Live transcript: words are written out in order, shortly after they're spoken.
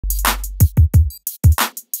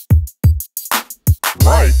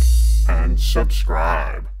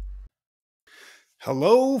subscribe.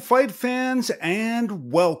 Hello, fight fans,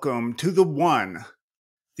 and welcome to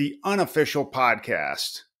the unofficial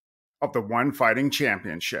podcast of the One Fighting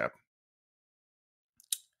Championship.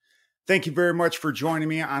 Thank you very much for joining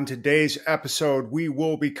me on today's episode. We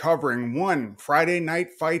will be covering Friday Night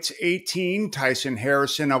Fights 18, Tyson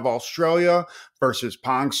Harrison of Australia versus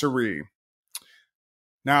PONGSIRI.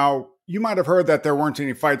 Now, you might have heard that there weren't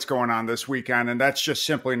any fights going on this weekend, and that's just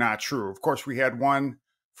simply not true. Of course, we had one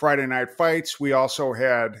Friday Night Fights. We also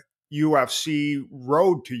had UFC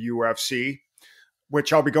Road to UFC,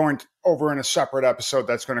 which I'll be going over in a separate episode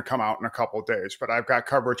that's going to come out in a couple of days. But I've got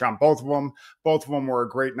coverage on both of them. Both of them were a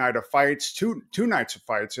great night of fights, two nights of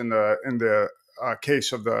fights in the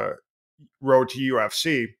case of the Road to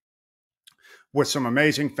UFC, with some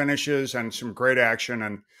amazing finishes and some great action.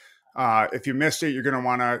 And if you missed it, you're gonna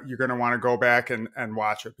want to go back and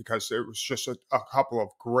watch it, because it was just a couple of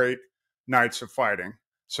great nights of fighting.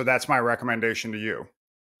 So that's my recommendation to you.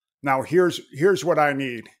 Now here's what I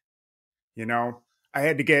need. I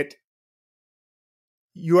had to get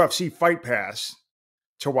UFC Fight Pass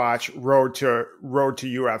to watch Road to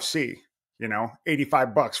UFC.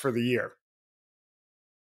 $85 for the year.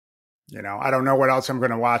 I don't know what else I'm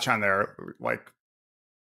going to watch on there, like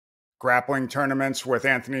grappling tournaments with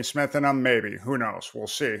Anthony Smith in them, maybe. Who knows? We'll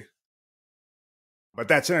see. But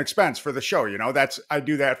that's an expense for the show. I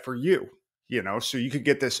do that for you, so you could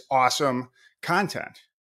get this awesome content.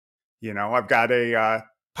 I've got a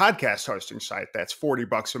podcast hosting site that's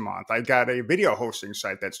 $40 a month. I got a video hosting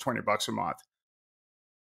site that's $20 a month.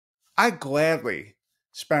 I gladly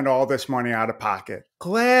spend all this money out of pocket.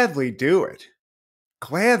 Gladly do it.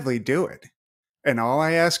 And all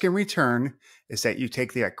I ask in return is that you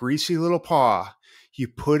take that greasy little paw, you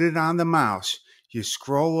put it on the mouse, you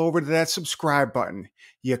scroll over to that subscribe button,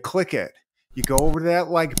 you click it, you go over to that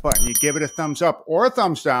like button, you give it a thumbs up or a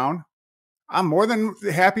thumbs down. I'm more than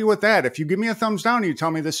happy with that. If you give me a thumbs down and you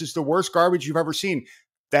tell me this is the worst garbage you've ever seen,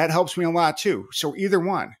 that helps me a lot too. So either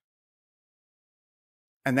one.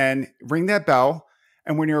 And then ring that bell.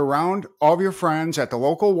 And when you're around all of your friends at the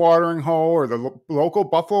local watering hole or the local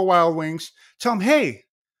Buffalo Wild Wings, tell them, hey,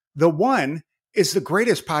 the one is the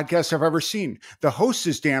greatest podcast I've ever seen. The host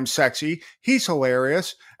is damn sexy. He's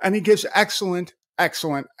hilarious. And he gives excellent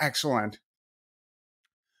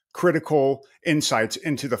critical insights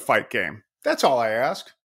into the fight game. That's all I ask.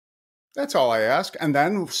 And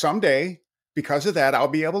then someday, because of that, I'll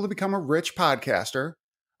be able to become a rich podcaster.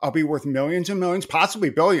 I'll be worth millions and millions, possibly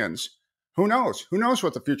billions. Who knows? Who knows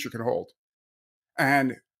what the future can hold?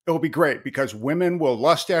 And it'll be great, because women will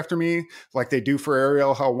lust after me like they do for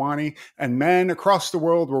Ariel Helwani, and men across the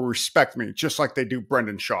world will respect me just like they do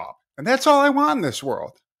Brendan Schaub. And that's all I want in this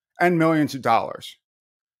world, and millions of dollars.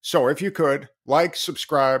 So if you could, like,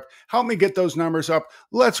 subscribe, help me get those numbers up.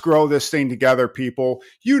 Let's grow this thing together, people.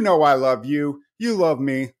 You know I love you. You love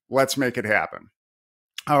me. Let's make it happen.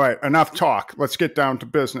 All right, enough talk. Let's get down to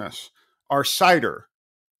business. Our cider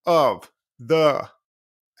of the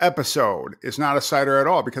episode is not a cider at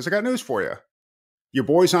all, because I got news for you. Your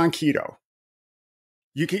boy's on keto.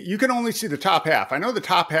 You can only see the top half. I know the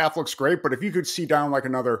top half looks great, but if you could see down like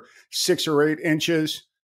another 6 or 8 inches,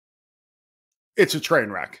 it's a train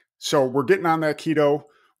wreck. So we're getting on that keto.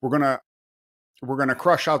 We're gonna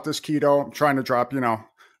crush out this keto. I'm trying to drop,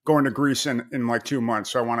 going to Greece in like 2 months.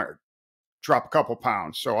 So I want to drop a couple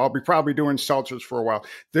pounds. So I'll be probably doing seltzers for a while.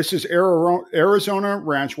 This is Arizona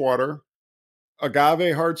Ranch Water,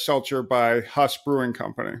 Agave Hard Seltzer by Huss Brewing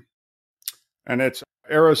Company. And it's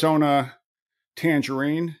Arizona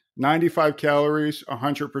Tangerine, 95 calories,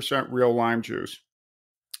 100% real lime juice.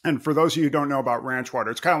 And for those of you who don't know about ranch water,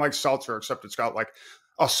 it's kind of like seltzer, except it's got like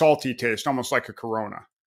a salty taste, almost like a Corona.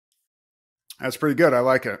 That's pretty good. I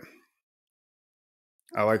like it.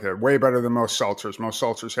 Way better than most seltzers. Most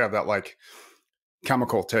seltzers have that like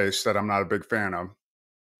chemical taste that I'm not a big fan of.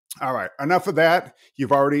 All right. Enough of that.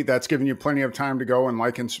 That's given you plenty of time to go and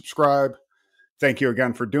like and subscribe. Thank you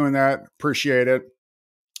again for doing that. Appreciate it.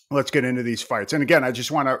 Let's get into these fights. And again, I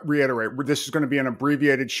just want to reiterate, this is going to be an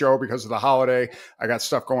abbreviated show because of the holiday. I got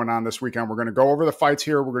stuff going on this weekend. We're going to go over the fights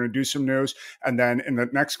here. We're going to do some news. And then in the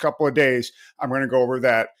next couple of days, I'm going to go over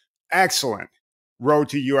that excellent Road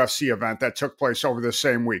to UFC event that took place over the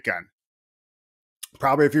same weekend.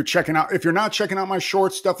 Probably if you're not checking out my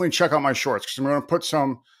shorts, definitely check out my shorts, because I'm going to put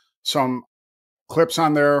some clips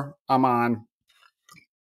on there. I'm on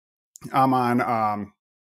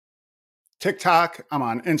TikTok. I'm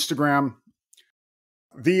on Instagram,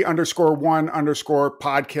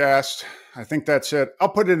 _1_podcast. I think that's it. I'll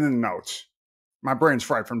put it in the notes. My brain's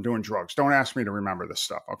fried from doing drugs. Don't ask me to remember this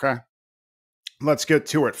stuff, okay? Let's get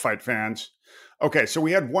to it, fight fans. Okay, so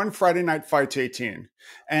we had one Friday Night Fights 18,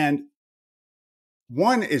 and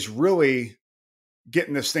one is really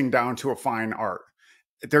getting this thing down to a fine art.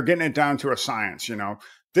 They're getting it down to a science, you know.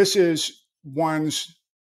 This is one's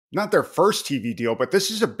not their first TV deal, but this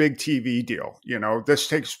is a big TV deal. You know, this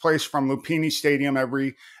takes place from Lupini Stadium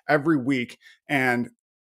every week. And,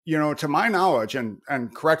 you know, to my knowledge, and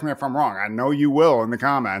correct me if I'm wrong, I know you will in the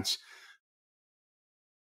comments,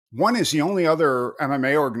 one is the only other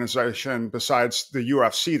MMA organization besides the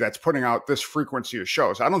UFC that's putting out this frequency of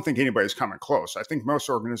shows. I don't think anybody's coming close. I think most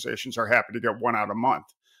organizations are happy to get one out a month,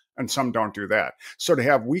 and some don't do that. So to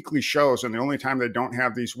have weekly shows, and the only time they don't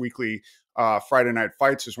have these weekly Friday night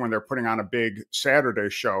fights is when they're putting on a big Saturday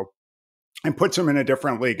show, and puts them in a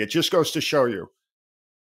different league. It just goes to show you,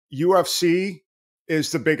 UFC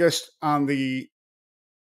is the biggest on the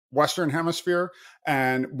Western Hemisphere,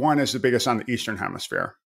 and one is the biggest on the Eastern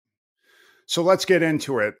Hemisphere. So let's get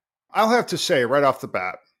into it. I'll have to say right off the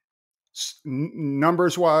bat,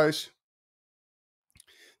 numbers-wise,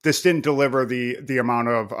 this didn't deliver the amount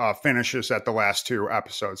of finishes that the last two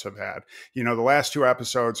episodes have had. You know, the last two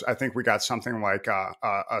episodes, I think we got something like a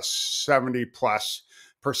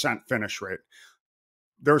 70+% finish rate.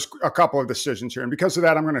 There's a couple of decisions here, and because of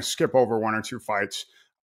that, I'm going to skip over one or two fights.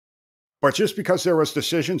 But just because there was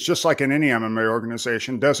decisions, just like in any MMA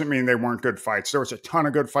organization, doesn't mean they weren't good fights. There was a ton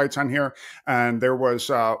of good fights on here, and there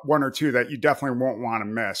was one or two that you definitely won't want to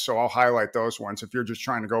miss. So I'll highlight those ones. If you're just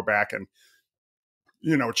trying to go back and,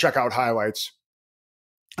 you know, check out highlights,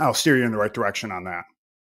 I'll steer you in the right direction on that.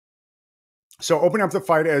 So opening up the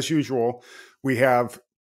fight as usual, we have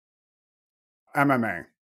MMA.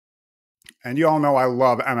 And you all know I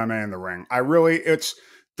love MMA in the ring.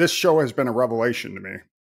 This show has been a revelation to me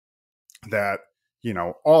that, you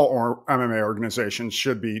know, all MMA organizations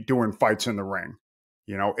should be doing fights in the ring.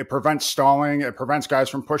 You know, it prevents stalling. It prevents guys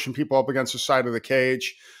from pushing people up against the side of the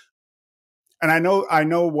cage. And I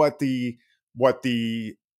know what the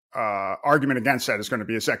argument against that is going to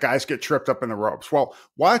be, is that guys get tripped up in the ropes. Well,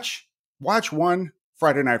 watch one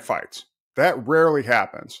Friday Night Fights. That rarely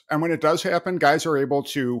happens. And when it does happen, guys are able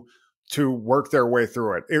to work their way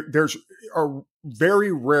through it. There's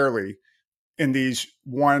very rarely in these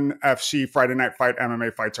ONE FC Friday Night Fight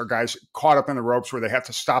MMA fights are guys caught up in the ropes where they have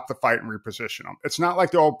to stop the fight and reposition them. It's not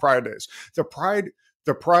like the old Pride days. The Pride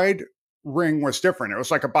ring was different. It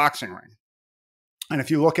was like a boxing ring. And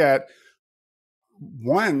if you look at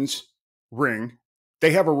ONE's ring,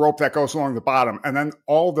 they have a rope that goes along the bottom, and then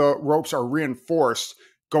all the ropes are reinforced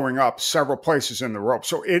going up several places in the rope.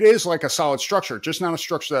 So it is like a solid structure, just not a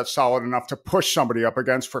structure that's solid enough to push somebody up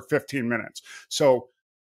against for 15 minutes. So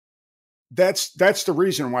that's the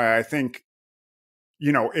reason why I think,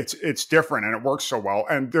 you know, it's different and it works so well.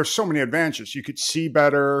 And there's so many advantages. You could see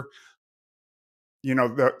better. You know,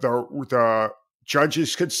 the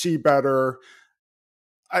judges could see better.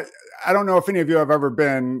 I don't know if any of you have ever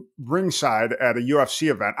been ringside at a UFC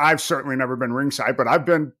event. I've certainly never been ringside, but I've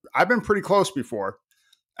been pretty close before.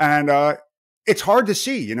 And it's hard to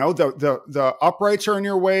see, you know, the uprights are in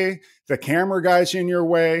your way, the camera guy's in your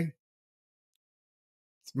way.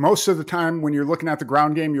 Most of the time when you're looking at the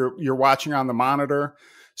ground game, you're watching on the monitor.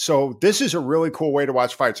 So this is a really cool way to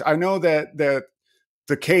watch fights. I know that the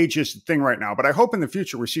cage is the thing right now, but I hope in the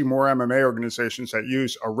future we see more MMA organizations that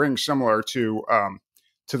use a ring similar to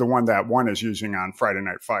the one that ONE is using on Friday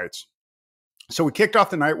Night Fights. So we kicked off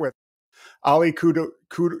the night with Ali Kubdullah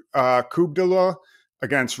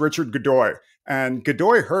against Richard Godoy. And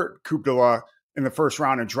Godoy hurt Kubdullah in the first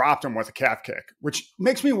round and dropped him with a calf kick, which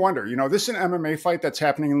makes me wonder, you know, this is an MMA fight that's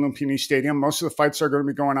happening in Lumpini Stadium. Most of the fights that are going to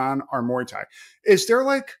be going on are Muay Thai. Is there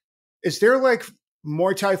like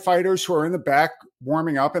Muay Thai fighters who are in the back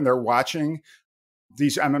warming up and they're watching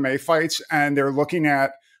these MMA fights and they're looking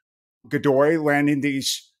at Godoy landing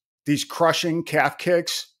these crushing calf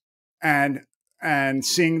kicks and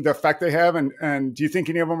seeing the effect they have? And do you think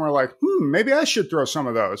any of them are like, maybe I should throw some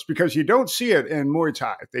of those? Because you don't see it in Muay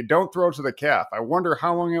Thai. They don't throw to the calf. I wonder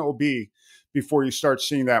how long it will be before you start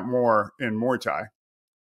seeing that more in Muay Thai.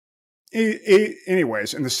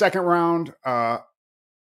 Anyways, in the second round,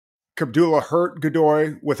 Kubdullah hurt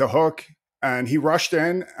Godoy with a hook, and he rushed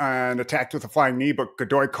in and attacked with a flying knee, but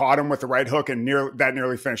Godoy caught him with the right hook, and that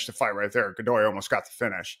nearly finished the fight right there. Godoy almost got the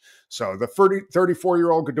finish. So the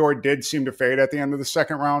 34-year-old Godoy did seem to fade at the end of the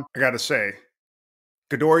second round. I got to say,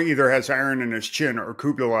 Godoy either has iron in his chin or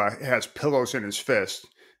Kubdullah has pillows in his fist,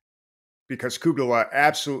 because Kubdullah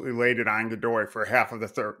absolutely laid it on Godoy for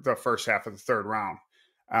the first half of the third round.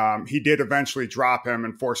 He did eventually drop him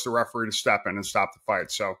and force the referee to step in and stop the fight.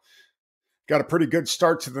 So got a pretty good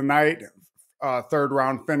start to the night. Third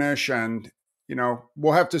round finish, and you know,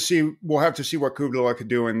 we'll have to see what Kudla could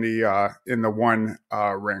do in the one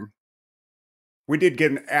ring. We did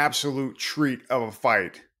get an absolute treat of a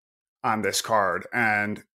fight on this card,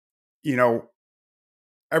 and you know,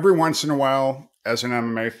 every once in a while, as an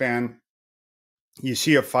MMA fan, you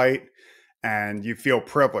see a fight and you feel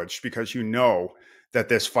privileged because you know that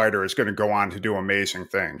this fighter is going to go on to do amazing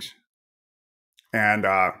things. And,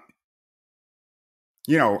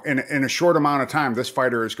 you know, in a short amount of time, this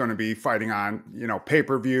fighter is going to be fighting on, you know,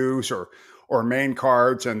 pay-per-views or main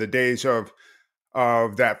cards, and the days of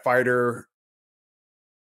that fighter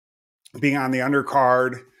being on the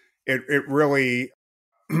undercard, it really,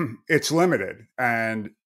 it's limited. And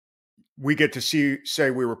we get to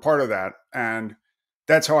say we were part of that. And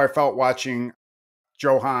that's how I felt watching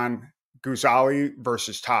Johan Ghazali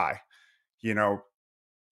versus Ty. You know,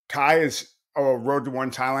 Ty is a Road to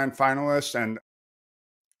One Thailand finalist, and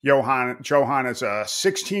Johan is a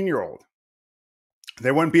 16-year-old.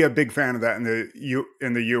 They wouldn't be a big fan of that in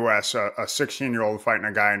the U.S. A 16-year-old fighting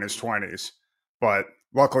a guy in his 20s, but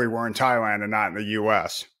luckily we're in Thailand and not in the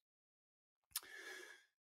U.S.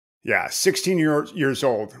 Yeah, 16 years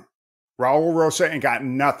old. Raul Rosa ain't got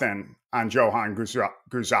nothing on Johan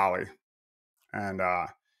Ghazali. And,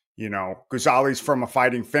 you know, Ghazali's from a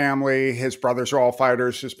fighting family. His brothers are all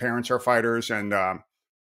fighters. His parents are fighters. And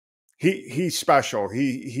he's special.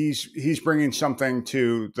 He's bringing something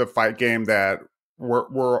to the fight game that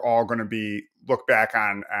we're all going to be look back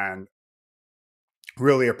on and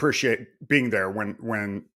really appreciate being there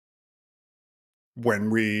when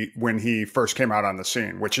he first came out on the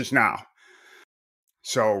scene, which is now.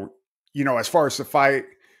 So, you know, as far as the fight,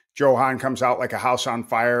 Johan comes out like a house on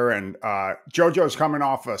fire, and JoJo's coming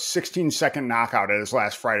off a 16-second knockout at his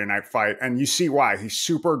last Friday night fight, and you see why. He's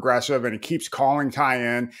super aggressive, and he keeps calling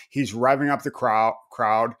Ty in. He's revving up the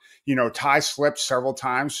crowd. You know, Ty slipped several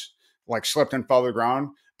times, like slipped and fell to the ground,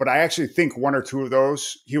 but I actually think one or two of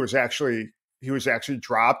those, he was actually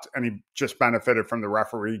dropped, and he just benefited from the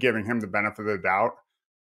referee giving him the benefit of the doubt.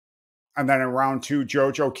 And then in round two,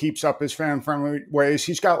 JoJo keeps up his fan-friendly ways.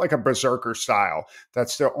 He's got like a berserker style.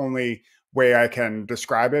 That's the only way I can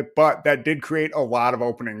describe it. But that did create a lot of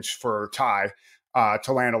openings for Ty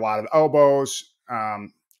to land a lot of elbows.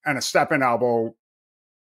 And a step-in elbow,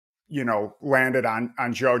 you know, landed on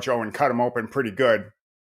JoJo and cut him open pretty good.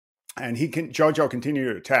 And JoJo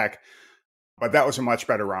continued to attack. But that was a much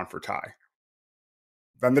better round for Ty.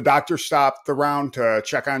 Then the doctor stopped the round to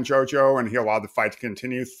check on JoJo, and he allowed the fight to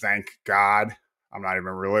continue. Thank God. I'm not even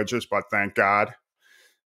religious, but thank God.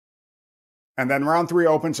 And then round three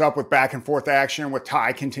opens up with back and forth action with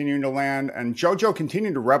Ty continuing to land, and JoJo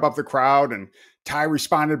continued to rev up the crowd, and Ty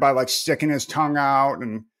responded by like sticking his tongue out,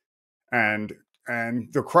 and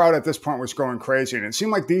the crowd at this point was going crazy. And it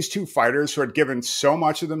seemed like these two fighters who had given so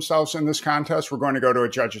much of themselves in this contest were going to go to a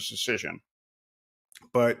judge's decision.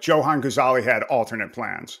 But Johan Ghazali had alternate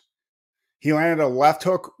plans. He landed a left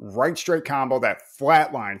hook, right straight combo that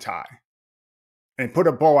flatlined Ty and put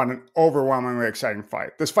a bow on an overwhelmingly exciting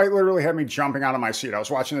fight. This fight literally had me jumping out of my seat. I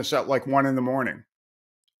was watching this at like 1 a.m.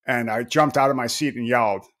 and I jumped out of my seat and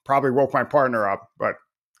yelled. Probably woke my partner up, but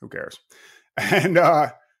who cares? And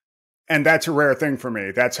that's a rare thing for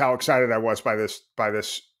me. That's how excited I was by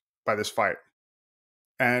this fight.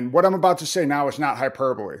 And what I'm about to say now is not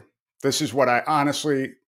hyperbole. This is what I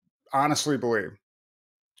honestly believe.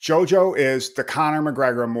 JoJo is the Conor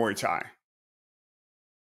McGregor of Muay Thai.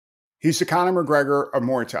 He's the Conor McGregor of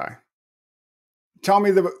Muay Thai. Tell me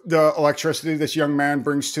the electricity this young man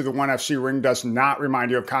brings to the ONE FC ring does not remind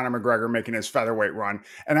you of Conor McGregor making his featherweight run,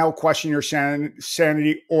 and I will question your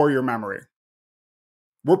sanity or your memory.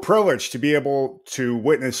 We're privileged to be able to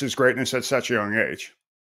witness his greatness at such a young age.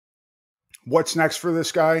 What's next for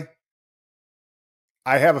this guy?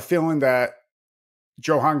 I have a feeling that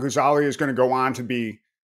Johan Ghazali is going to go on to be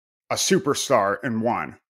a superstar in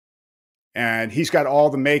ONE. And he's got all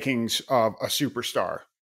the makings of a superstar.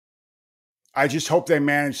 I just hope they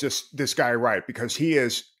manage this guy right, because he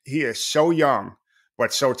is so young,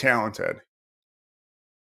 but so talented.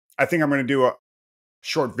 I think I'm going to do a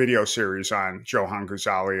short video series on Johan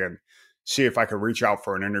Ghazali and see if I could reach out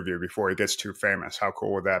for an interview before he gets too famous. How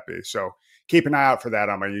cool would that be? So keep an eye out for that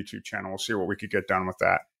on my YouTube channel. We'll see what we could get done with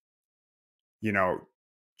that. You know,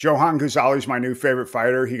 Johan Ghazali is my new favorite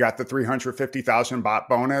fighter. He got the 350,000 baht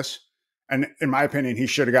bonus. And in my opinion, he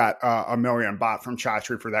should have got a million baht from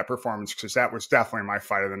Chatri for that performance, because that was definitely my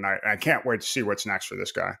fight of the night. And I can't wait to see what's next for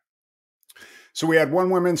this guy. So we had one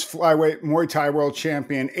women's flyweight Muay Thai world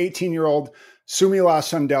champion, 18-year-old Sumila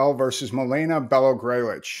Sundel versus Milena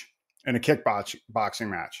Belogrelic in a kickboxing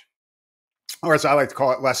match. Or as I like to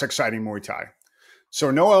call it, less exciting Muay Thai.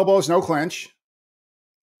 So no elbows, no clinch.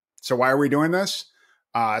 So why are we doing this?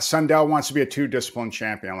 Sundell wants to be a 2-discipline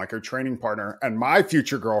champion, like her training partner, and my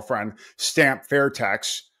future girlfriend, Stamp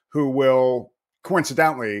Fairtex, who will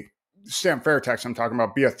coincidentally, Stamp Fairtex, I'm talking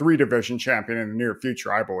about, be a 3-division champion in the near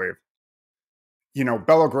future, I believe. You know,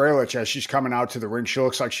 Bella Graylich, as she's coming out to the ring, she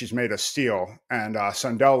looks like she's made of steel, and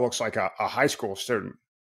Sundell looks like a high school student.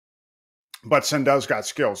 But Sundell's got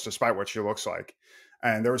skills, despite what she looks like.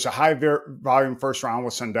 And there was a high volume first round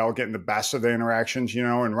with Sundell getting the best of the interactions, you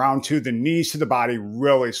know. In round 2, the knees to the body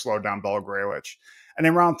really slowed down Bella Graylich. And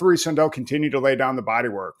in round 3, Sundell continued to lay down the body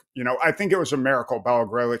work. You know, I think it was a miracle Bella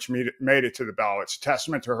Graylich made it to the bell. It's a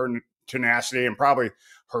testament to her tenacity and probably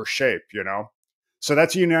her shape, you know. So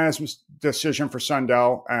that's a unanimous decision for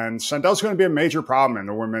Sundell. And Sundell's going to be a major problem in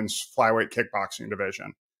the women's flyweight kickboxing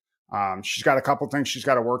division. She's got a couple things she's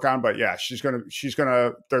got to work on, but yeah,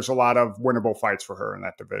 there's a lot of winnable fights for her in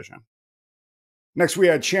that division. Next, we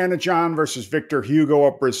had Chanajahn versus Victor Hugo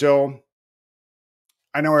of Brazil.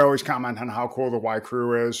 I know I always comment on how cool the Y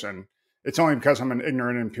crew is, and it's only because I'm an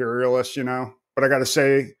ignorant imperialist, you know, but I got to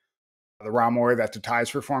say the Ramoy that the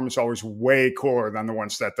Thais perform is always way cooler than the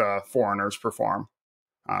ones that the foreigners perform.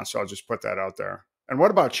 So I'll just put that out there. And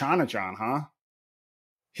what about Chanajahn, huh?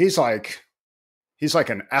 He's like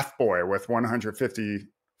an F-boy with 150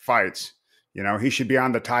 fights. You know, he should be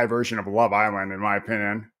on the Thai version of Love Island, in my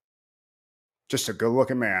opinion. Just a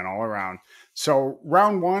good-looking man all around. So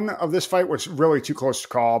round 1 of this fight was really too close to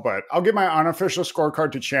call, but I'll give my unofficial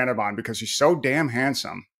scorecard to Chanajahn because he's so damn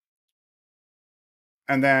handsome.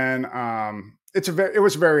 And then it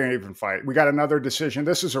was a very even fight. We got another decision.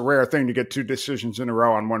 This is a rare thing to get 2 decisions in a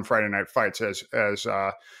row on one Friday night fights,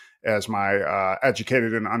 as my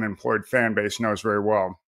educated and unemployed fan base knows very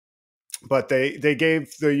well. But they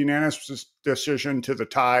gave the unanimous decision to the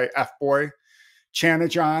Thai F-boy,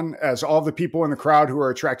 Chanajahn, as all the people in the crowd who are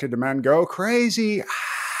attracted to men go crazy.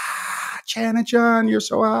 Chanajahn, you're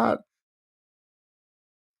so hot.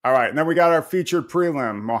 All right, and then we got our featured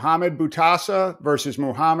prelim, Mohamed Butasa versus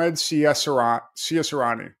Muhammad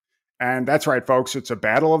Siasarani. And that's right, folks, it's a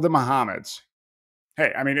battle of the Mohammeds.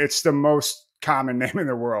 Hey, I mean, it's the most common name in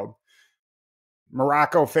the world.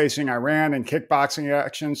 Morocco facing Iran in kickboxing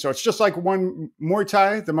action. So it's just like one Muay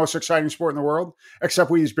Thai, the most exciting sport in the world, except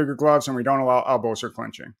we use bigger gloves and we don't allow elbows or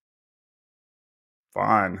clinching.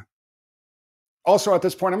 Fun. Also, at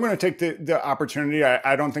this point, I'm going to take the opportunity.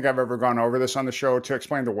 I don't think I've ever gone over this on the show to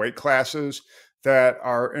explain the weight classes that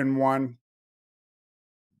are in one,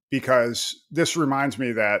 because this reminds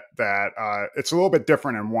me that it's a little bit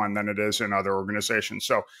different in one than it is in other organizations.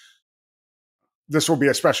 So this will be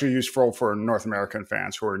especially useful for North American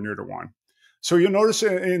fans who are new to one. So you'll notice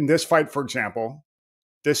in this fight, for example,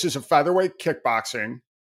 this is a featherweight kickboxing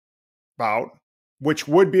bout, which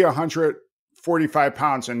would be 145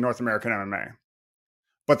 pounds in North American MMA.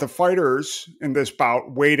 But the fighters in this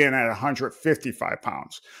bout weighed in at 155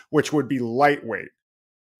 pounds, which would be lightweight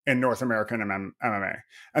in North American MMA.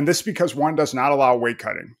 And this is because one does not allow weight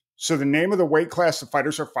cutting. So the name of the weight class the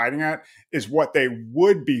fighters are fighting at is what they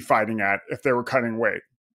would be fighting at if they were cutting weight.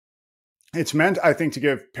 It's meant, I think, to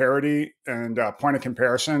give parity and point of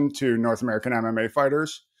comparison to North American MMA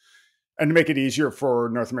fighters and to make it easier for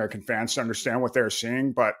North American fans to understand what they're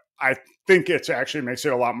seeing. But I think it actually makes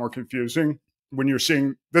it a lot more confusing when you're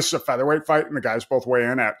seeing this is a featherweight fight and the guys both weigh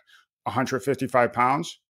in at 155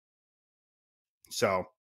 pounds. So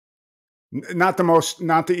not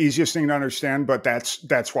the easiest thing to understand, but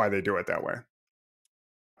that's why they do it that way.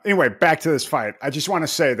 Anyway, back to this fight. I just want to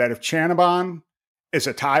say that if Chanajahn is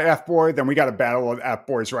a Thai F-boy, then we got a battle of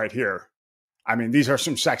F-boys right here. I mean, these are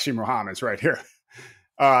some sexy Muhammads right here.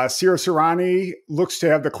 Siasarani looks to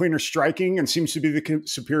have the cleaner striking and seems to be the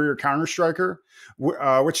superior counter striker,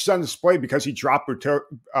 which is on display because he dropped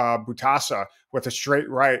Butasa with a straight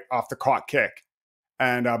right off the caught kick.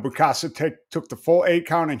 And Butasa took the full 8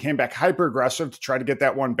 count and came back hyper aggressive to try to get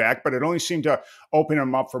that one back, but it only seemed to open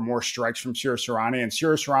him up for more strikes from Siasarani. And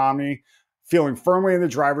Siasarani, feeling firmly in the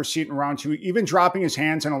driver's seat in round 2, even dropping his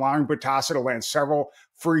hands and allowing Butasa to land several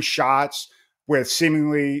free shots with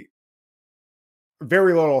seemingly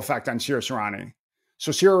very little effect on Siasarani.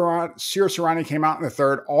 So Siasarani came out in the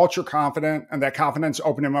third, ultra confident, and that confidence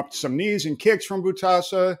opened him up to some knees and kicks from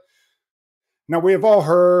Butasa. Now, we have all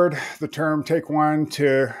heard the term take one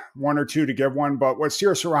or two to give one, but what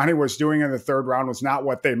Siasarani was doing in the third round was not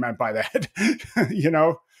what they meant by that. You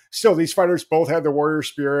know, still, these fighters both had the warrior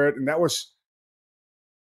spirit, and that was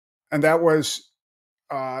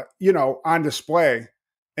on display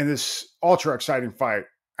in this ultra exciting fight.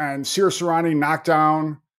 And Siasarani knocked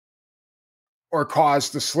down or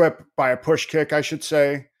caused the slip by a push kick, I should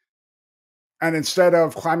say. And instead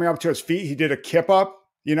of climbing up to his feet, he did a kip up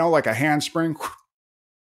you know, like a handspring.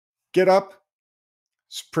 Get up.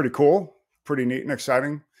 It's pretty cool, pretty neat and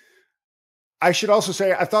exciting. I should also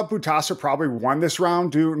say, I thought Butasa probably won this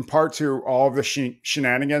round due in part to all of the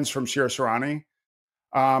shenanigans from Sir Serrani.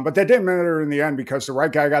 But that didn't matter in the end because the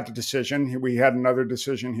right guy got the decision. We had another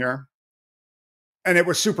decision here. And it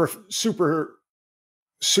was super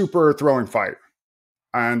thrilling fight.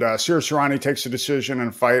 And Sir Serrani takes the decision in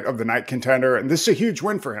a fight of the night contender. And this is a huge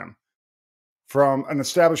win for him from an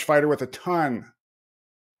established fighter with a ton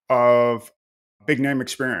of big name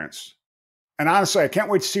experience. And honestly, I can't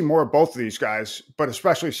wait to see more of both of these guys, but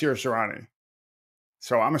especially Sir Serrani.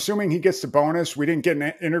 So I'm assuming he gets the bonus. We didn't get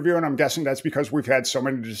an interview, and I'm guessing that's because we've had so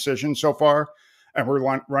many decisions so far, and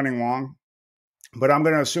we're running long. But I'm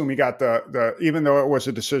going to assume he got the even though it was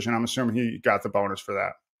a decision, I'm assuming he got the bonus for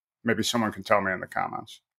that. Maybe someone can tell me in the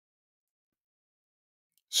comments.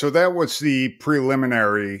 So that was the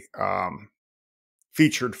preliminary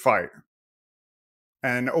featured fight.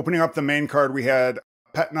 And opening up the main card, we had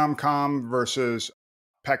Petnam Kam versus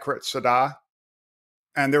Pekrit Sada.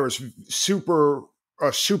 And there was a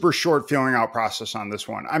super short feeling out process on this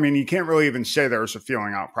one. I mean, you can't really even say there was a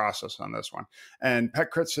feeling out process on this one. And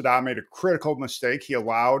Pekrit Sada made a critical mistake. He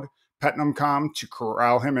allowed Petnam Kam to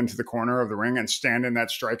corral him into the corner of the ring and stand in that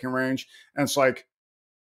striking range. And it's like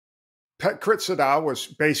Pekrit Sada was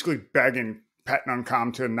basically begging Petnam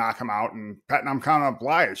Kam to knock him out, and Petnam Kam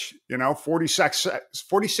obliged,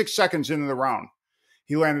 46 seconds into the round.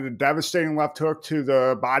 He landed a devastating left hook to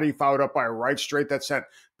the body, followed up by a right straight that sent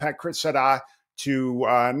Pekrit Sada to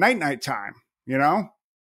night time,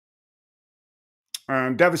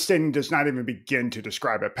 Devastating does not even begin to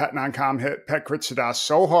describe it. Petnam Kam hit Pekrit Sada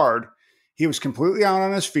so hard, he was completely out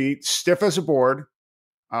on his feet, stiff as a board.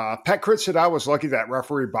 Pekrit Sada was lucky that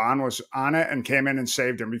referee Bond was on it and came in and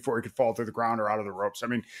saved him before he could fall to the ground or out of the ropes. I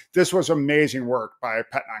mean, this was amazing work by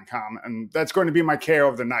Petnam Kam, and that's going to be my KO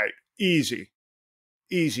of the night. Easy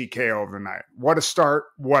KO of the night. What a start,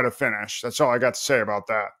 what a finish. That's all I got to say about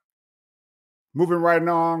that. Moving right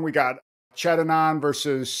along, we got Chedinan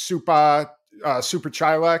versus Super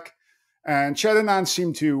Chilek. And Chedinan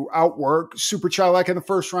seemed to outwork Super Chilek in the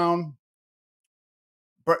first round,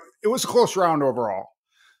 but it was a close round overall.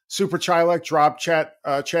 Super Chilek dropped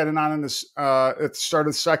Chedinan in this, at the start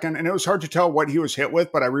of the second, and it was hard to tell what he was hit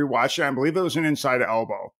with, but I rewatched it. I believe it was an inside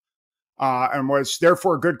elbow. And was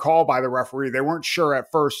therefore a good call by the referee. They weren't sure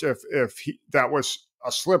at first if that was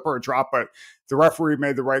a slip or a drop, but the referee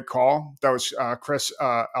made the right call. That was Chris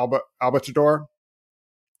Albatador.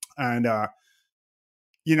 And,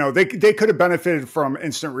 they could have benefited from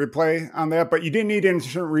instant replay on that, but you didn't need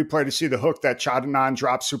instant replay to see the hook that Chedinan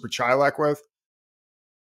dropped Super Chilek with.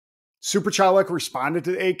 Super Chilek responded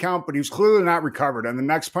to the 8 count, but he was clearly not recovered. And the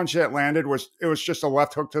next punch that landed was just a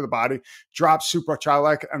left hook to the body, dropped Super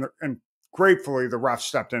Chilek, and gratefully the ref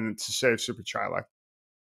stepped in to save Super Chilek.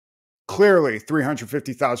 Clearly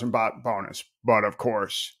 350,000 baht bonus, but of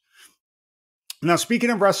course. Now, speaking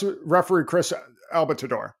of referee Chris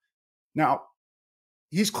Albatador, now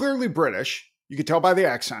he's clearly British. You can tell by the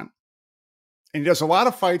accent. And he does a lot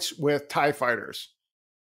of fights with Thai fighters.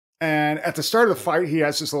 And at the start of the fight, he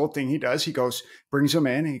has this little thing he does. He brings them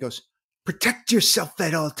in, and he goes, protect yourself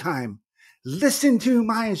at all time. Listen to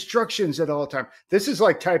my instructions at all time. This is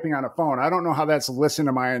like typing on a phone. I don't know how that's listen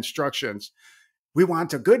to my instructions. We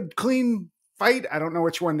want a good, clean fight. I don't know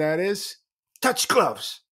which one that is. Touch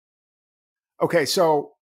gloves. Okay,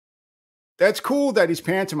 so that's cool that he's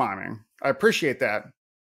pantomiming. I appreciate that.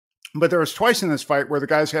 But there was twice in this fight where the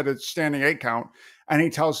guys had a standing 8 count, and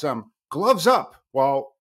he tells them, gloves up.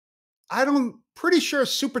 Well, I'm pretty sure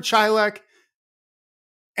Super Chilek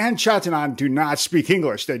and Chedinan do not speak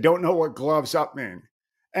English. They don't know what gloves up mean.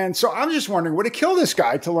 And so I'm just wondering, would it kill this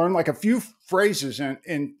guy to learn like a few phrases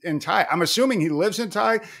in Thai? I'm assuming he lives in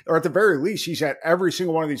Thai, or at the very least, he's at every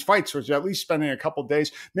single one of these fights, so he's at least spending a couple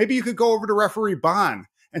days. Maybe you could go over to referee Bond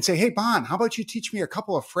and say, hey, Bond, how about you teach me a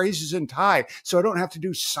couple of phrases in Thai so I don't have to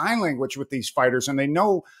do sign language with these fighters and they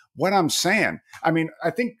know what I'm saying? I mean,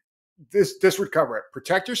 I think this would cover it.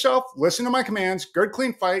 Protect yourself, listen to my commands, good,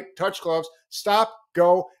 clean fight, touch gloves, stop,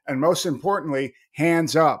 go, and most importantly,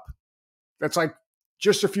 hands up. That's like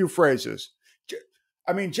just a few phrases.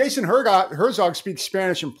 I mean, Jason Herzog speaks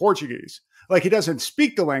Spanish and Portuguese. Like, he doesn't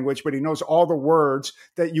speak the language, but he knows all the words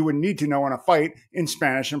that you would need to know in a fight in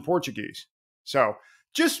Spanish and Portuguese. So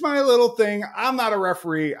just my little thing. I'm not a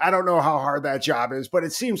referee. I don't know how hard that job is, but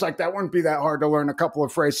it seems like that wouldn't be that hard to learn a couple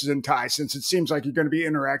of phrases in Thai, since it seems like you're going to be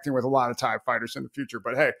interacting with a lot of Thai fighters in the future.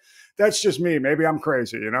 But hey, that's just me. Maybe I'm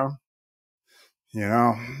crazy,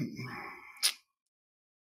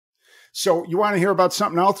 So you want to hear about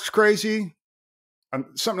something else crazy?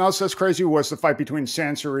 Something else that's crazy was the fight between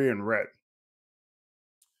Sansari and Rit.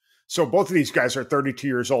 So both of these guys are 32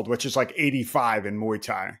 years old, which is like 85 in Muay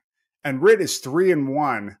Thai. And Rit is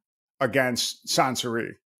 3-1 against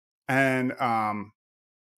Sansari. And,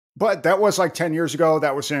 but that was like 10 years ago.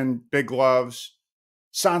 That was in big gloves.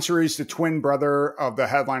 Sansari's the twin brother of the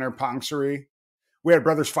headliner PONGSIRI. We had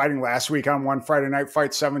brothers fighting last week on one Friday Night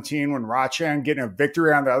Fight 17 when Rachan getting a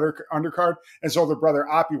victory on the other undercard. And so their brother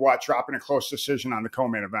Apiwat dropping a close decision on the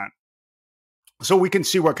co-main event. So we can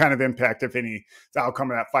see what kind of impact, if any, the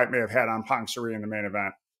outcome of that fight may have had on PONGSIRI in the main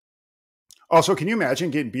event. Also, can you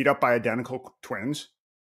imagine getting beat up by identical twins?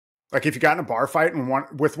 Like if you got in a bar fight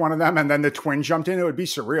and with one of them and then the twin jumped in, it would be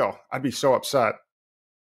surreal. I'd be so upset.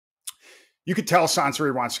 You could tell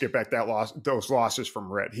Sansari wants to get back those losses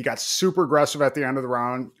from Rit. He got super aggressive at the end of the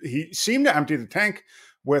round. He seemed to empty the tank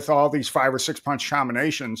with all these 5 or 6 punch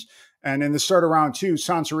combinations. And in the start of round 2,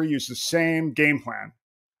 Sansari used the same game plan.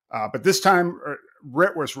 But this time,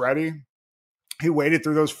 Rit was ready. He waited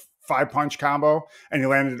through those 5-punch combo, and he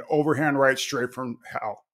landed an overhand right straight from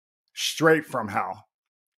hell. Straight from hell.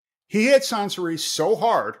 He hit Sansari so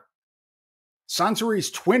hard, Sansari's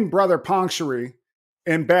twin brother, PONGSIRI,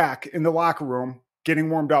 in back in the locker room, getting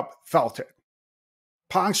warmed up, felt it.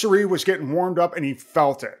 PONGSIRI was getting warmed up, and he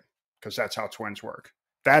felt it, because that's how twins work.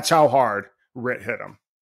 That's how hard Rit hit him.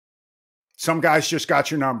 Some guys just got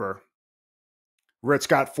your number. Rit's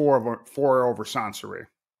got 4 over Sansari.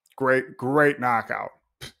 Great knockout.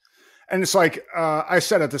 And it's like I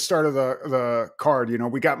said at the start of the card, you know,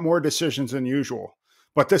 we got more decisions than usual.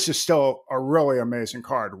 But this is still a really amazing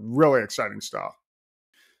card. Really exciting stuff.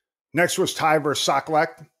 Next was Tai versus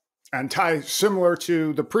Saklek. And Tai, similar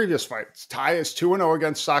to the previous fights, Tai is 2-0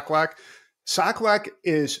 against Saklek. Saklek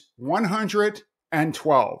is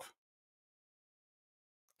 112.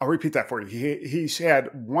 I'll repeat that for you. He's had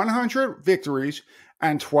 100 victories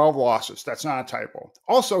and 12 losses. That's not a typo.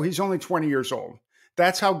 Also, he's only 20 years old.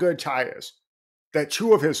 That's how good Tai is. That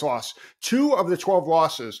 2 of the 12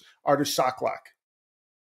 losses are to Saklek.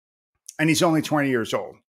 And he's only 20 years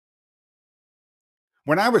old.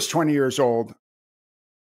 When I was 20 years old,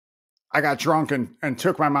 I got drunk and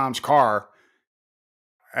took my mom's car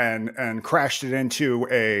and crashed it into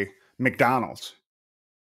a McDonald's.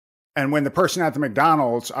 And when the person at the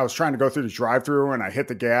McDonald's, I was trying to go through the drive-thru and I hit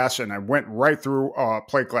the gas and I went right through a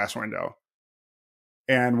plate glass window.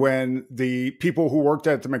 And when the people who worked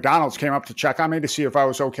at the McDonald's came up to check on me to see if I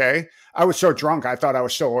was okay, I was so drunk, I thought I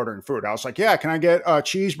was still ordering food. I was like, yeah, can I get a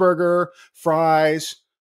cheeseburger, fries,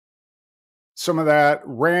 some of that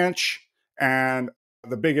ranch, and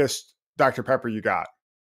the biggest Dr. Pepper you got?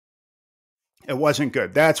 It wasn't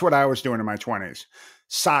good. That's what I was doing in my 20s.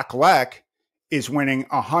 Saklek is winning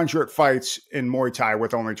 100 fights in Muay Thai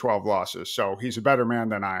with only 12 losses. So he's a better man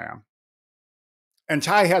than I am. And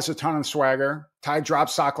Tai has a ton of swagger. Tai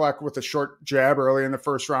dropped Saklek with a short jab early in the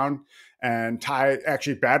first round. And Tai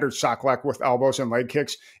actually battered Saklek with elbows and leg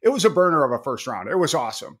kicks. It was a burner of a first round. It was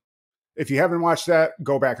awesome. If you haven't watched that,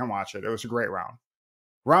 go back and watch it. It was a great round.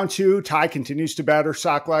 Round 2, Tai continues to batter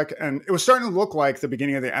Saklek. And it was starting to look like the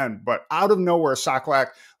beginning of the end. But out of nowhere, Saklek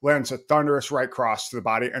lands a thunderous right cross to the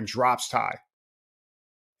body and drops Tai.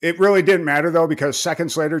 It really didn't matter, though, because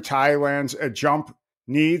seconds later, Tai lands a jump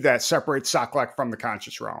knee that separates Saklek from the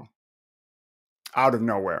conscious realm. Out of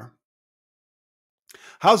nowhere.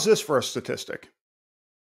 How's this for a statistic?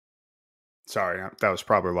 Sorry, that was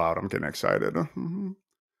probably loud. I'm getting excited.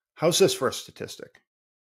 How's this for a statistic?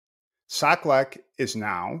 Saklek is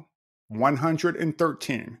now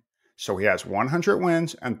 113. So he has 100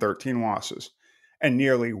 wins and 13 losses. And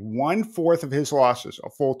nearly 1/4 of his losses, a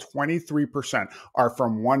full 23%, are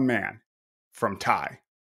from one man, from Tai.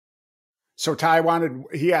 So Tai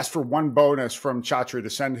he asked for one bonus from Chatri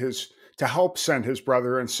to help send his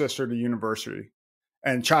brother and sister to university.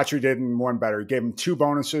 And Chatri did one better. He gave him 2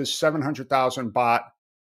 bonuses, 700,000 baht.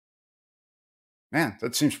 Man,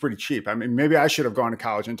 that seems pretty cheap. I mean, maybe I should have gone to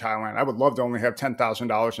college in Thailand. I would love to only have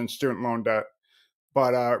 $10,000 in student loan debt.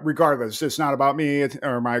 But regardless, it's not about me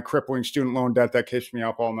or my crippling student loan debt that keeps me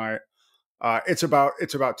up all night. It's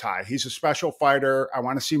about Tai. He's a special fighter. I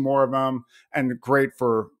want to see more of him. And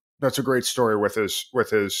that's a great story with his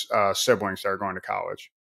siblings that are going to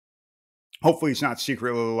college. Hopefully he's not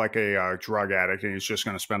secretly like a drug addict and he's just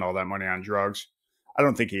going to spend all that money on drugs. I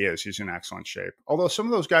don't think he is. He's in excellent shape. Although some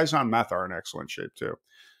of those guys on meth are in excellent shape too.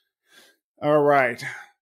 All right.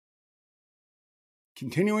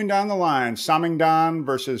 Continuing down the line, Samingdan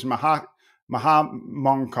versus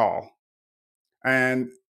Mahamongkol. And,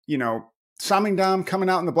 you know, Samingdan coming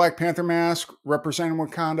out in the Black Panther mask, representing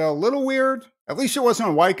Wakanda. A little weird. At least it wasn't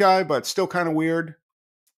a white guy, but still kind of weird.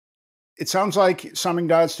 it sounds like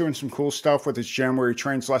Samingda's doing some cool stuff with his gym where he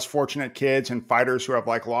trains less fortunate kids and fighters who have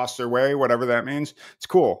like lost their way, whatever that means. It's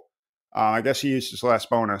cool. I guess he used his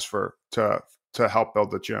last bonus to help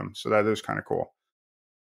build the gym. So that is kind of cool.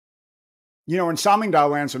 You know, when Samingda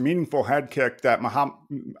lands a meaningful head kick that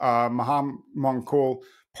Maham Mongkol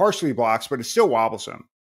partially blocks, but it still wobbles him.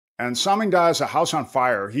 And Samingda is a house on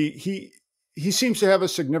fire. He seems to have a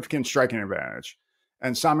significant striking advantage.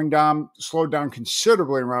 And Samingdam slowed down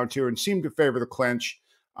considerably in round 2 and seemed to favor the clinch.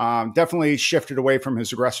 Definitely shifted away from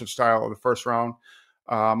his aggressive style of the first round.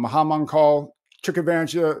 Mahamangkal took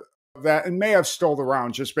advantage of that and may have stole the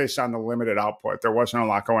round just based on the limited output. There wasn't a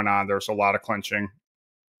lot going on. There was a lot of clinching.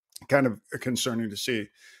 Kind of concerning to see.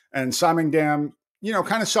 And Samingdam, you know,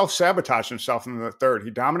 kind of self-sabotaged himself in the third. He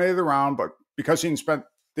dominated the round, but because he spent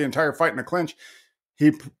the entire fight in a clinch,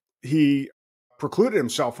 he precluded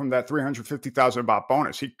himself from that 350,000 baht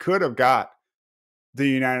bonus. He could have got the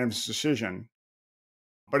unanimous decision,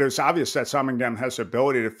 but it was obvious that Samingdam has the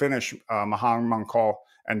ability to finish Mahang Mongkol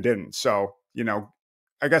and didn't. So, you know,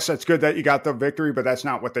 I guess that's good that you got the victory, but that's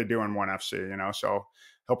not what they do in 1FC, you know, so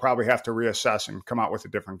he'll probably have to reassess and come out with a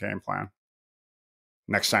different game plan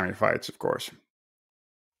next time he fights, of course.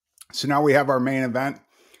 So now we have our main event,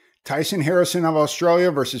 Tyson Harrison of Australia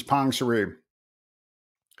versus PONGSIRI.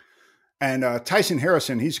 And Tyson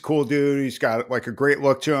Harrison, he's a cool dude. He's got like a great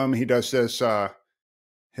look to him. He does this,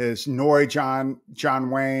 his Noi John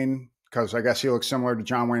Wayne, because I guess he looks similar to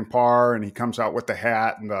John Wayne Parr, and he comes out with the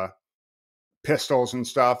hat and the pistols and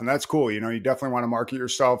stuff. And that's cool. You know, you definitely want to market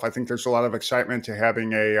yourself. I think there's a lot of excitement to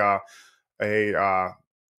having a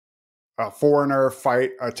foreigner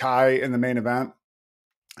fight a Thai in the main event.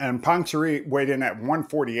 And PONGSIRI weighed in at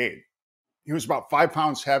 148. He was about 5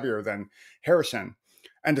 pounds heavier than Harrison.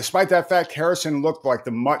 And despite that fact, Harrison looked like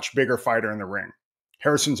the much bigger fighter in the ring.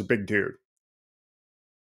 Harrison's a big dude.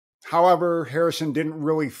 However, Harrison didn't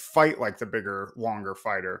really fight like the bigger, longer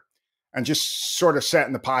fighter and just sort of sat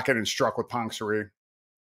in the pocket and struck with PONGSIRI.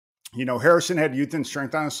 You know, Harrison had youth and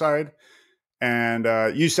strength on his side and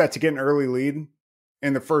used that to get an early lead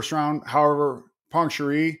in the first round. However,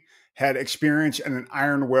 PONGSIRI had experience and an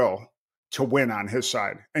iron will to win on his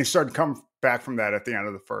side. And he started to come back from that at the end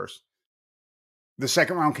of the first. The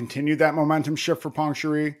second round continued that momentum shift for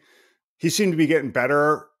PONGSIRI. He seemed to be getting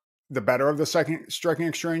the better of the second striking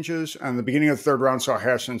exchanges. And the beginning of the third round saw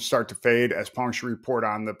Harrison start to fade as PONGSIRI poured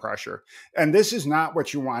on the pressure. And this is not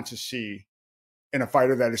what you want to see in a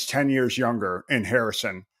fighter that is 10 years younger in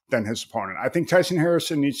Harrison than his opponent. I think Tyson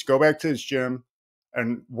Harrison needs to go back to his gym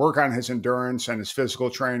and work on his endurance and his physical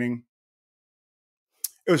training.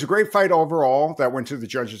 It was a great fight overall that went to the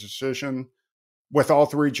judges' decision, with all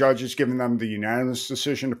 3 judges giving them the unanimous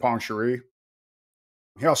decision to PONGSIRI.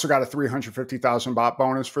 He also got a 350,000 baht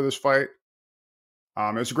bonus for this fight.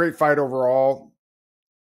 It was a great fight overall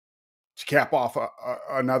to cap off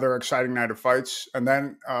another exciting night of fights. And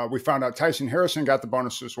then we found out Tyson Harrison got the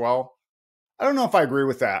bonus as well. I don't know if I agree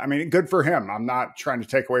with that. I mean, good for him. I'm not trying to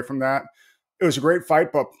take away from that. It was a great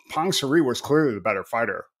fight, but PONGSIRI was clearly the better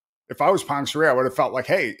fighter. If I was PONGSIRI, I would have felt like,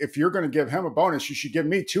 hey, if you're going to give him a bonus, you should give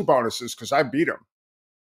me 2 bonuses because I beat him.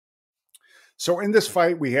 So in this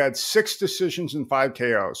fight, we had 6 decisions and 5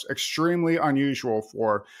 KOs. Extremely unusual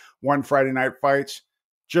for one Friday night fights.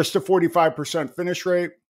 Just a 45% finish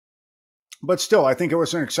rate. But still, I think it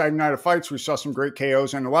was an exciting night of fights. We saw some great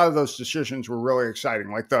KOs, and a lot of those decisions were really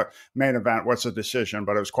exciting. Like the main event was a decision,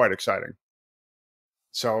 but it was quite exciting.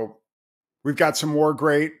 So we've got some more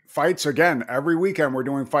great fights. Again, every weekend we're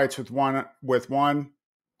doing fights with one.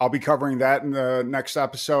 I'll be covering that in the next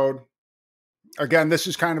episode. Again, this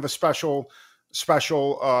is kind of a special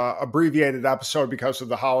abbreviated episode because of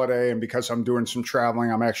the holiday and because I'm doing some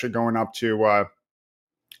traveling. I'm actually going up to,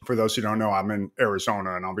 for those who don't know, I'm in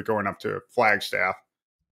Arizona and I'll be going up to Flagstaff.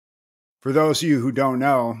 For those of you who don't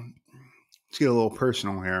know, let's get a little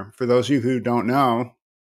personal here. For those of you who don't know,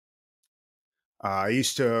 I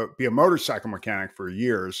used to be a motorcycle mechanic for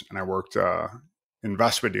years, and I worked in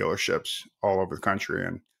Vespa dealerships all over the country.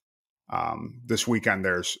 And this weekend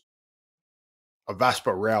there's a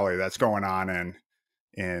Vespa rally that's going on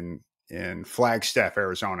in Flagstaff,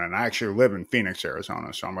 Arizona, and I actually live in Phoenix,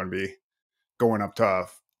 Arizona, so I'm going to be going up to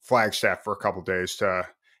Flagstaff for a couple of days to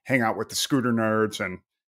hang out with the scooter nerds and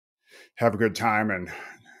have a good time and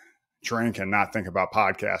drink and not think about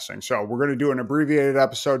podcasting. So we're going to do an abbreviated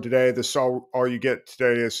episode today. This all you get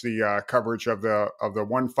today is the coverage of the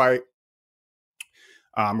one fight.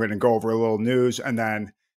 I'm going to go over a little news, and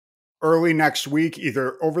then early next week,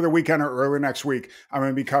 either over the weekend or early next week, I'm going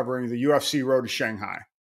to be covering the UFC Road to Shanghai.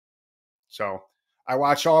 So I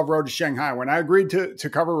watched all of Road to Shanghai. When I agreed to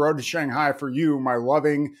cover Road to Shanghai for you, my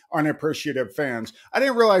loving, unappreciative fans, I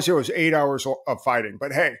didn't realize it was 8 hours of fighting.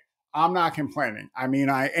 But hey, I'm not complaining. I mean,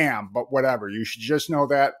 I am, but whatever. You should just know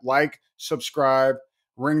that. Like, subscribe,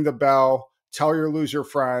 ring the bell, tell your loser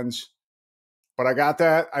friends. But I got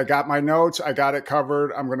that. I got my notes. I got it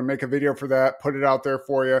covered. I'm going to make a video for that, put it out there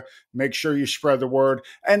for you. Make sure you spread the word.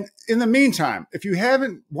 And in the meantime, if you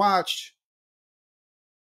haven't watched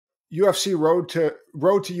UFC Road to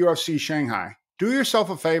UFC Shanghai, do yourself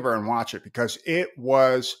a favor and watch it because it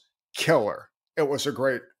was killer. It was a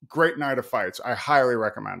great night of fights. I highly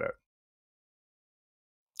recommend it.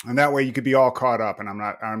 And that way you could be all caught up and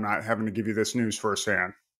I'm not having to give you this news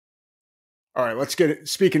firsthand. All right,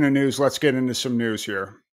 speaking of news, let's get into some news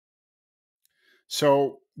here.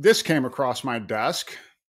 So this came across my desk,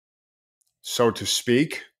 so to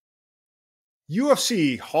speak.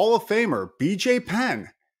 UFC Hall of Famer BJ PENN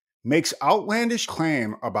makes outlandish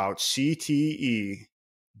claim about CTE.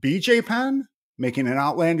 BJ PENN making an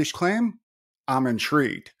outlandish claim? I'm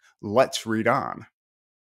intrigued. Let's read on.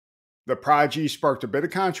 The prodigy sparked a bit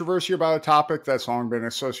of controversy about a topic that's long been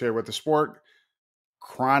associated with the sport: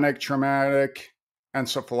 chronic traumatic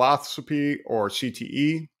encephalopathy, or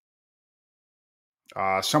CTE.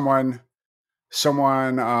 Someone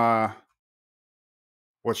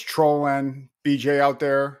was trolling BJ out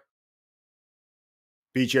there.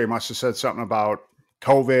 BJ must have said something about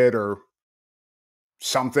COVID or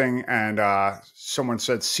something, and someone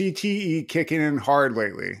said CTE kicking in hard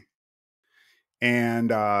lately. And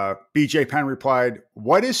BJ PENN replied,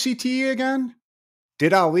 "What is CTE again?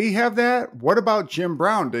 Did Ali have that? What about Jim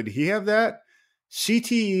Brown? Did he have that?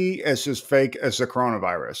 CTE is as fake as the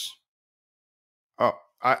coronavirus." Oh,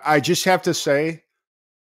 I just have to say,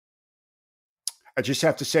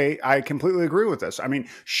 I completely agree with this. I mean,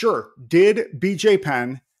 sure, did BJ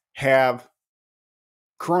PENN have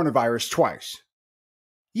coronavirus twice?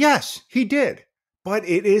 Yes, he did, but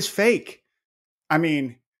it is fake. I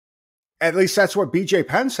mean, at least that's what BJ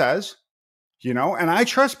PENN says, you know, and I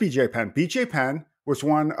trust BJ PENN. BJ PENN was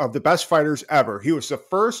one of the best fighters ever. He was the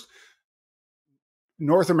first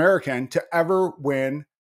North American to ever win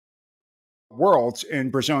worlds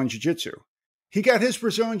in Brazilian Jiu-Jitsu. He got his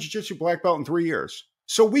Brazilian Jiu-Jitsu black belt in 3 years.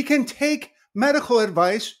 So we can take medical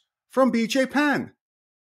advice from BJ PENN.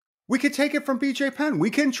 We could take it from BJ PENN.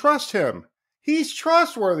 We can trust him. He's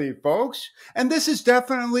trustworthy, folks. And this is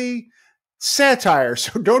definitely satire.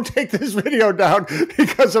 So don't take this video down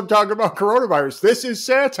because I'm talking about coronavirus. This is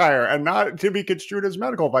satire and not to be construed as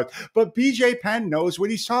medical advice. But BJ PENN knows what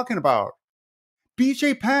he's talking about.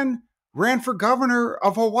 BJ PENN ran for governor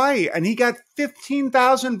of Hawaii and he got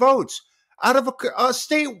 15,000 votes out of a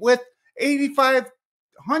state with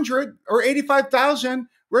 8,500 or 85,000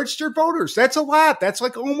 registered voters. That's a lot. That's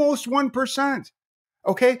like almost 1%.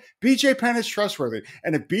 Okay, BJ PENN is trustworthy.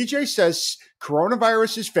 And if BJ says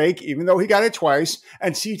coronavirus is fake, even though he got it twice,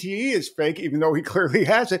 and CTE is fake, even though he clearly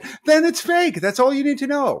has it, then it's fake. That's all you need to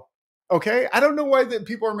know. Okay, I don't know why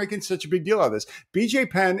people are making such a big deal out of this. BJ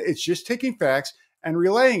PENN is just taking facts and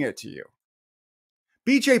relaying it to you.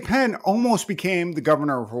 BJ PENN almost became the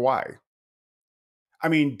governor of Hawaii. I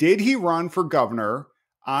mean, did he run for governor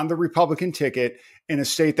on the Republican ticket in a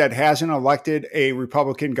state that hasn't elected a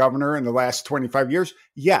Republican governor in the last 25 years?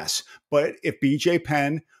 Yes. But if BJ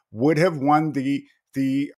PENN would have won the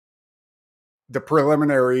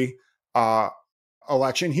preliminary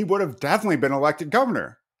election, he would have definitely been elected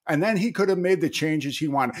governor. And then he could have made the changes he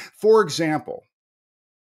wanted. For example,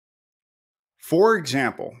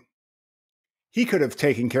 he could have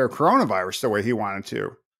taken care of coronavirus the way he wanted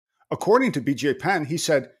to. According to BJ PENN, he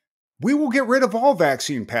said, "We will get rid of all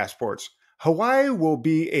vaccine passports. Hawaii will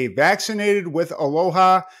be a vaccinated with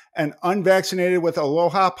aloha and unvaccinated with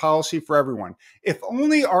aloha policy for everyone. If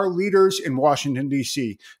only our leaders in Washington,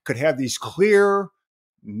 D.C. could have these clear,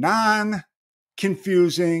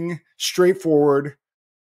 non-confusing, straightforward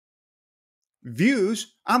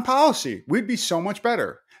views on policy, we'd be so much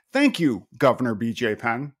better. Thank you, Governor BJ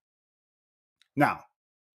PENN." Now,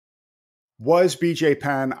 was BJ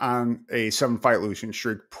PENN on a 7-fight losing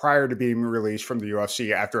streak prior to being released from the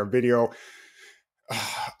UFC after a video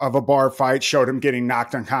of a bar fight showed him getting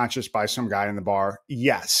knocked unconscious by some guy in the bar?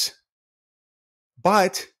 Yes.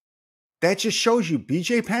 But that just shows you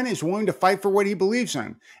BJ PENN is willing to fight for what he believes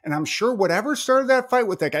in. And I'm sure whatever started that fight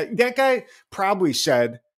with that guy probably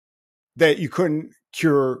said that you couldn't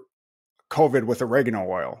cure COVID with oregano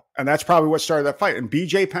oil. And that's probably what started that fight. And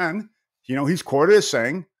BJ PENN, you know, he's quoted as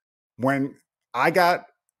saying, "When I got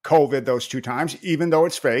COVID those 2 times, even though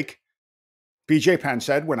it's fake, BJ Penn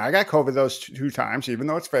said, when I got COVID those 2 times, even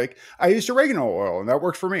though it's fake, I used oregano oil and that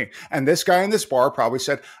worked for me. And this guy in this bar probably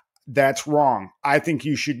said, that's wrong. I think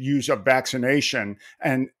you should use a vaccination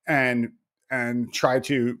and try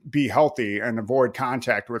to be healthy and avoid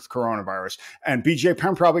contact with coronavirus. And BJ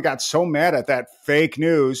Penn probably got so mad at that fake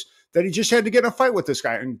news that he just had to get in a fight with this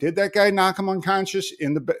guy. And did that guy knock him unconscious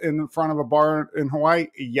in the front of a bar in Hawaii?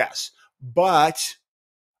 Yes. But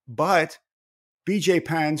BJ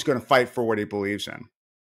Penn's going to fight for what he believes in.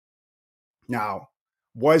 Now,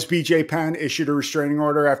 was BJ Penn issued a restraining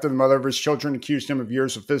order after the mother of his children accused him of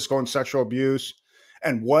years of physical and sexual abuse?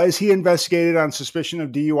 And was he investigated on suspicion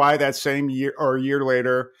of DUI that same year or a year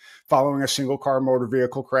later following a single car motor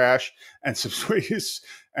vehicle crash and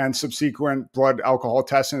subsequent blood alcohol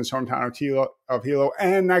tests in his hometown of Hilo?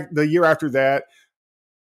 And the year after that,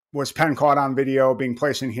 was Penn caught on video being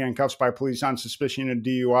placed in handcuffs by police on suspicion of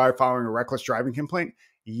DUI following a reckless driving complaint?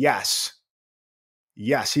 Yes.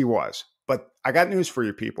 Yes, he was. But I got news for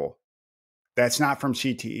you people. That's not from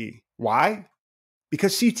CTE. Why?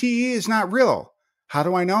 Because CTE is not real. How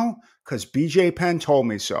do I know? Because BJ Penn told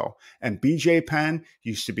me so. And BJ Penn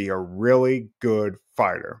used to be a really good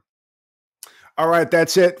fighter. All right,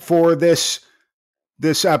 that's it for this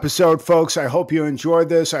episode, folks. I hope you enjoyed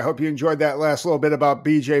this. I hope you enjoyed that last little bit about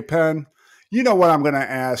BJ Penn. You know what I'm going to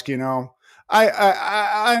ask, you know.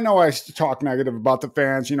 I know I talk negative about the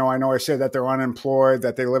fans. You know, I know I say that they're unemployed,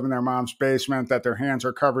 that they live in their mom's basement, that their hands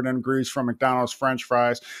are covered in grease from McDonald's French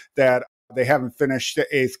fries, that they haven't finished the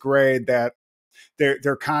 8th grade, that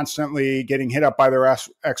they're constantly getting hit up by their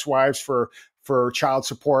ex-wives for child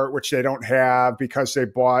support, which they don't have because they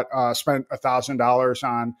spent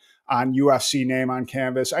 $1,000 on UFC name on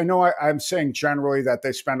canvas. I know I'm saying generally that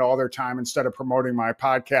they spend all their time, instead of promoting my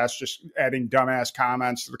podcast, just adding dumbass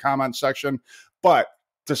comments to the comment section. But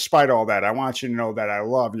despite all that, I want you to know that I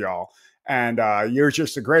love y'all. And you're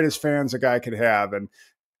just the greatest fans a guy could have. And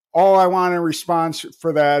all I want in response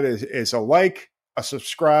for that is a like, a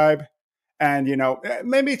subscribe, and, you know,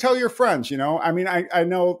 maybe tell your friends, you know. I mean, I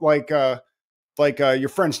know your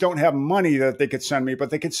friends don't have money that they could send me, but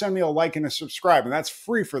they could send me a like and a subscribe, and that's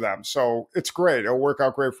free for them. So it's great. It'll work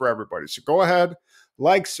out great for everybody. So go ahead,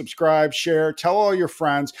 like, subscribe, share, tell all your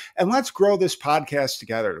friends, and let's grow this podcast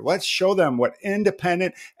together. Let's show them what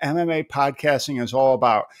independent MMA podcasting is all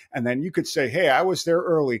about. And then you could say, hey, I was there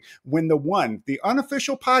early when the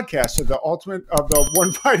unofficial podcast of the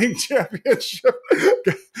One Fighting Championship.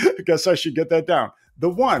 I guess I should get that down.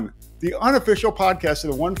 The unofficial podcast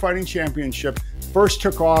of the One Fighting Championship first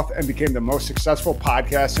took off and became the most successful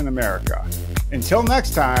podcast in America. Until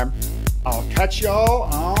next time, I'll catch y'all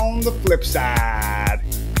on the flip side.